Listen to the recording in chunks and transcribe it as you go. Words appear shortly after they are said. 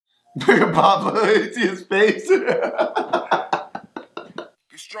Bring a Papa, you see his face. Get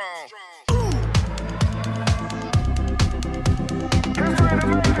strong.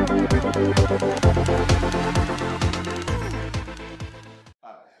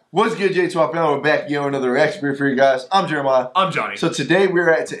 What's good, J12 family? We're back again with another reaction video for you guys. I'm Jeremiah. I'm Johnny. So today we're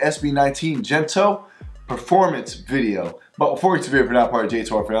at the SB19 GENTO performance video. But before we get to the video, if you're not part of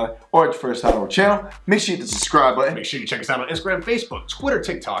J12 family or it's your first time on our channel, make sure you hit the subscribe button. Make sure you check us out on Instagram, Facebook, Twitter,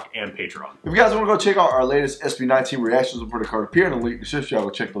 TikTok, and Patreon. If you guys want to go check out our latest SB19 reactions, we'll put a card up here in the link in the description. Y'all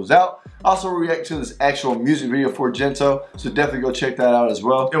go check those out. Also, we're reacting to this actual music video for GENTO, so definitely go check that out as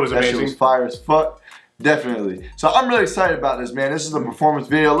well. It was amazing. That shit was fire as fuck. Definitely. So I'm really excited about this, man. This is the performance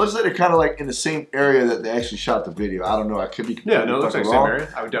video. It looks like they're kind of like in the same area that they actually shot the video. I don't know. I could be completely it looks like wrong. same area.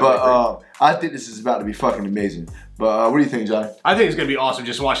 I would definitely agree. I think this is about to be fucking amazing. But what do you think, John? I think it's gonna be awesome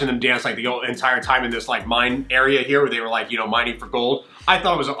just watching them dance like the entire time in this like mine area here where they were like, you know, mining for gold. I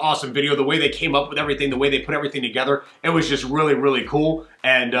thought it was an awesome video. The way they came up with everything, the way they put everything together, it was just really, really cool.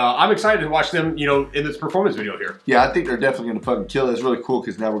 And I'm excited to watch them, you know, in this performance video here. Yeah, I think they're definitely gonna fucking kill it. It's really cool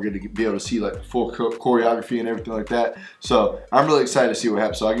because now we're gonna be able to see like the full choreography and everything like that. So I'm really excited to see what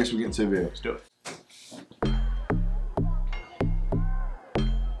happens. So I guess we get into the video. Let's do it.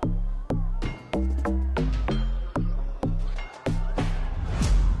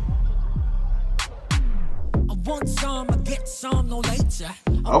 Want some, I get some, no later.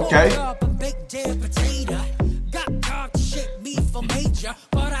 Okay. Up a big dead potato. Got talk shit me for major,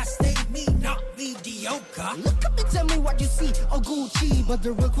 but I stay me, not mediocre. Look up and tell me what you see, oh Gucci. But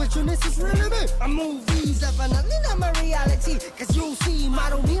the real question is really me. A movie's definitely not my reality. Cause you see,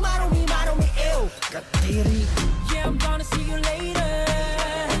 model me, ew. Yeah, I'm gonna see you later.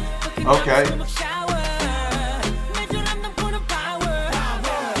 Okay.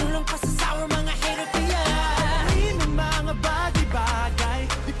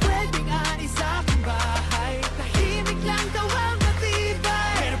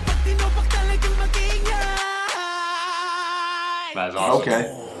 That's awesome.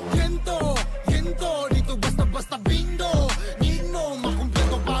 Okay. Gento, dito basta bindo. Nino,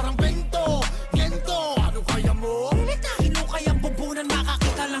 makumpleto parang bento. Gento, ano kaya mo? Hino kayang bumbunan,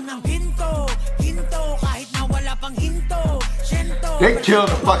 makakita lang ng hinto. Hinto, kahit na wala pang hinto. Gento, they killed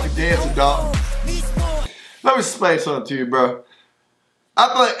the fucking dancing, dog. Let me explain something to you, bro. I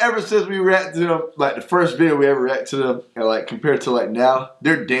feel like ever since we reacted to them, like the first video we ever reacted to them, and like compared to like now,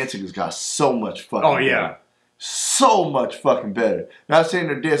 their dancing has got so much fucking Oh yeah. better. So much fucking better. Not saying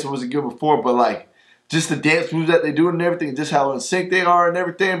their dancing wasn't good before, but like just the dance moves that they do and everything, just how in sync they are and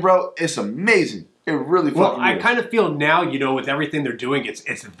everything, bro. It's amazing. It really fucking I is. kind of feel now, you know, with everything they're doing, it's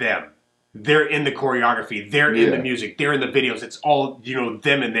them. They're in the choreography. They're in the music. They're in the videos. It's all, you know,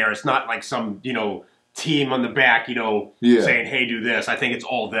 them in there. It's not like some, you know, team on the back, you know, saying, hey, do this. I think it's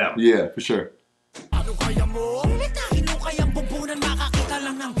all them. Yeah, for sure.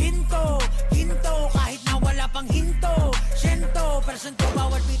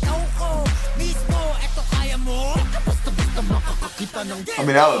 I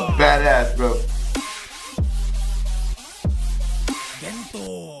mean, that was badass, bro.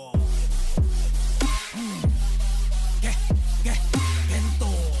 Gento.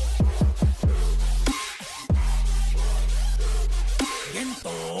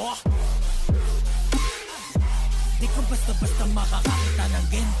 Di ko basta makakakita ng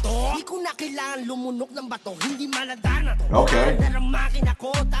gento. Di ko na kailangan lumunok ng bato, hindi maladana to. Okay. Ang makina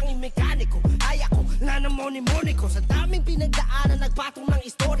ko, tanging mekaniko. Ay ako, nanamoni-moni ko. Sa daming pinagdaanan, nagpatong ng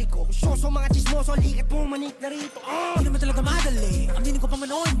istoriko. Soso mga chismoso, likat pumanik na rito. Hindi naman talaga madali, aminin ko pa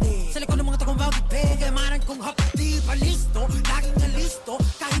man o hindi. Sa likod ng mga takong bagay, pegamaran kong hapdi pa listo. Laging na listo,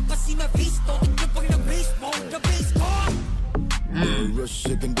 kahit pa si Mavisto. Tignan pag nag-baseball, the base ko. Rush,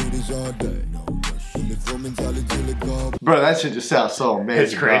 I can do this all day. Bro, that shit just sounds so amazing.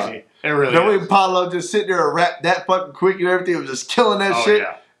 It's crazy. Dog. It really the way is. Paulo just sit there and rap that fucking quick and everything was just killing that shit.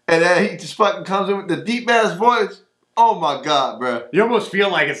 Yeah. And then he just fucking comes in with the deep ass voice. Oh my god, bro. You almost feel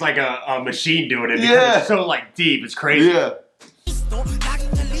like it's like a machine doing it because it's so like deep. It's crazy. Yeah. No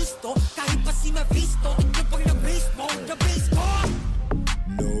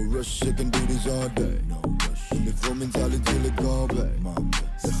rush, I can do this all day. No rush. Uniform mentality, till it go back.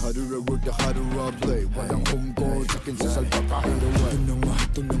 The harder I work, the harder I play. Walang home go, chicken sa salpa kahit away.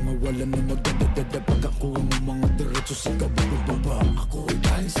 Ito na nga, wala na magdadadada. Pag ako ang mga diretso sa kabababa. Ako ay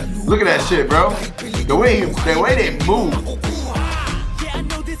dahil sa lupa. Look at that shit, bro. The way they move. Yeah, I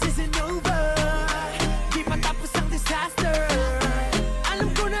know this isn't over. Di matapos ang disaster.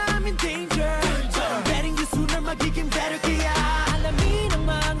 Alam ko na I'm in danger. Betting you sooner magiging better. Kaya alamin ang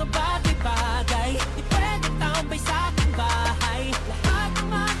mga bagay-bagay. Di pwede tambay sa aking bahay. Lahat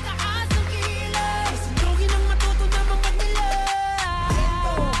ng mga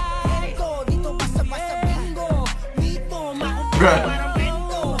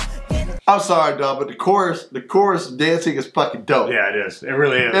I'm sorry, dog, but the chorus dancing is fucking dope. Yeah, it is. It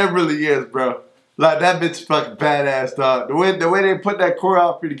really is. It really is, bro. Like, that bitch fucking badass, dog. The way they put that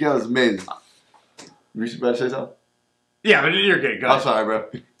choreography together is amazing. You about to say something? Yeah, but you're good. Go ahead. I'm sorry, bro.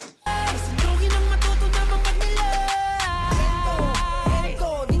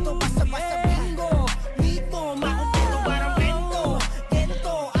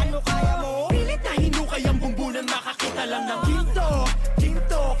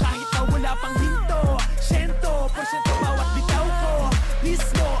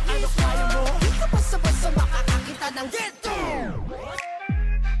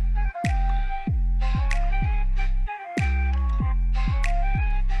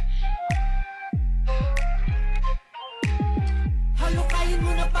 Halukayin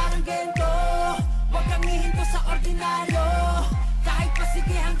mo na parang gento. Huwag kang hihinto sa ordinaryo. Kahit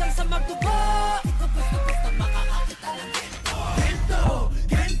pasige hanggang sa magdugo. Ikaw gusto makakakita ng gento. Gento,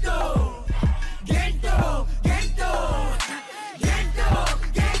 gento, gento, gento, gento,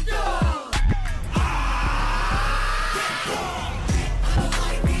 gento. Gento.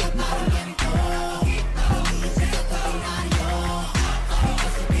 Halukayin mo na parang gento. Hihinto sa ordinaryo. Kahit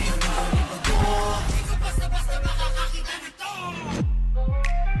pasige hanggang sa magdugo. Ikaw basta makakakita nito.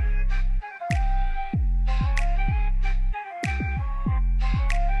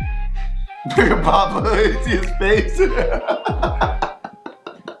 Look at Papa, you see his face?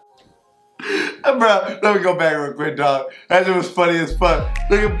 Bro, let me go back real quick, dog. That shit was funny as fuck.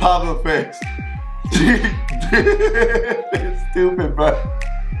 Look at Papa's face. It's stupid, bro.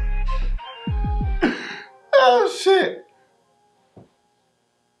 Oh, shit.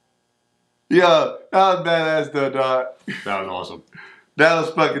 Yo, that was badass though, dog. That was awesome. That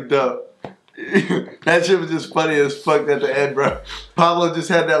was fucking dope. That shit was just funny as fuck at the end, bro. Pablo just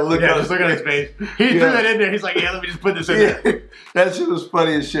had that look. Yeah, just look at his face. He threw that in there. He's like, yeah, let me just put this in there. That shit was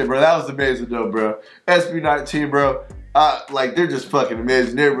funny as shit, bro. That was amazing though, bro. SB19, bro. Like, they're just fucking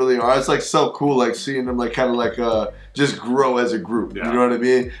amazing. They really are. It's like so cool, like seeing them like kind of like just grow as a group. Yeah. You know what I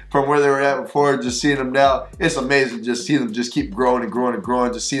mean? From where they were at before, just seeing them now, it's amazing. Just see them just keep growing and growing and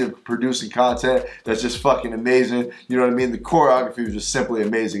growing. Just see them producing content that's just fucking amazing. You know what I mean? The choreography was just simply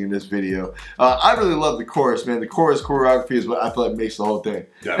amazing in this video. I really love the chorus, man. The chorus choreography is what I feel like makes the whole thing.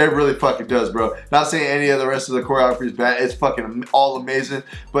 Yeah. It really fucking does, bro. Not saying any of the rest of the choreography is bad. It's fucking all amazing.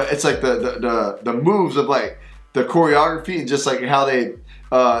 But it's like the moves of like the choreography and just like how they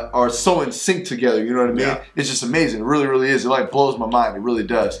are so in sync together, you know what I mean? Yeah. It's just amazing. It really, really is. It like blows my mind. It really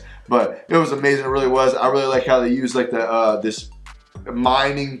does. But it was amazing. It really was. I really like how they use like the this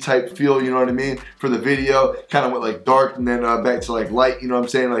mining type feel, you know what I mean, for the video. Kind of went like dark and then back to like light, you know what I'm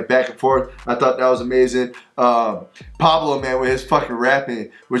saying, like back and forth. I thought that was amazing. Pablo, man, with his fucking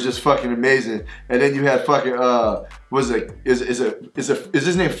rapping was just fucking amazing. And then you had fucking what is it? Is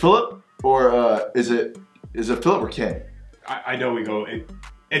his name Philip or is it Philip or Ken? I know we go.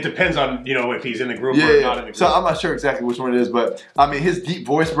 It depends on, you know, if he's in the group or not in the group. So I'm not sure exactly which one it is, but I mean, his deep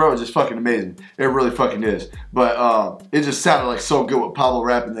voice, bro, is just fucking amazing. It really fucking is. But it just sounded like so good with Pablo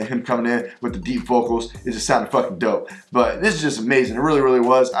rapping and him coming in with the deep vocals. It just sounded fucking dope. But this is just amazing. It really, really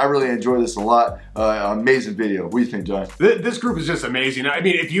was. I really enjoyed this a lot. Amazing video. What do you think, John? This group is just amazing. I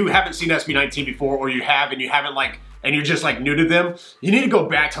mean, if you haven't seen SB19 before, or you have and you haven't like, and you're just like new to them, you need to go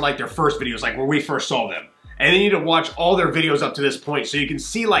back to like their first videos, like where we first saw them. And then you need to watch all their videos up to this point so you can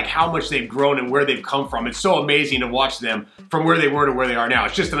see like how much they've grown and where they've come from. It's so amazing to watch them from where they were to where they are now.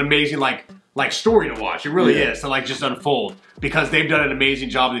 It's just an amazing like story to watch. It really is, to like just unfold, because they've done an amazing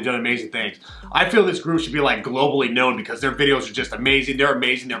job and they've done amazing things. I feel this group should be like globally known because their videos are just amazing. They're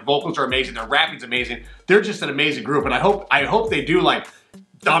amazing. Their vocals are amazing. Their rapping's amazing. They're just an amazing group, and I hope they do like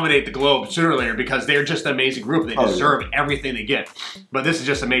dominate the globe sooner or later, because they're just an amazing group. They deserve everything they get. But this is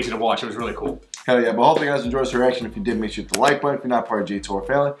just amazing to watch. It was really cool. Hell yeah, but I hope you guys enjoyed this reaction. If you did, make sure you hit the like button. If you're not part of J2R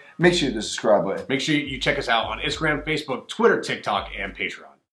family, make sure you hit the subscribe button. Make sure you check us out on Instagram, Facebook, Twitter, TikTok, and Patreon.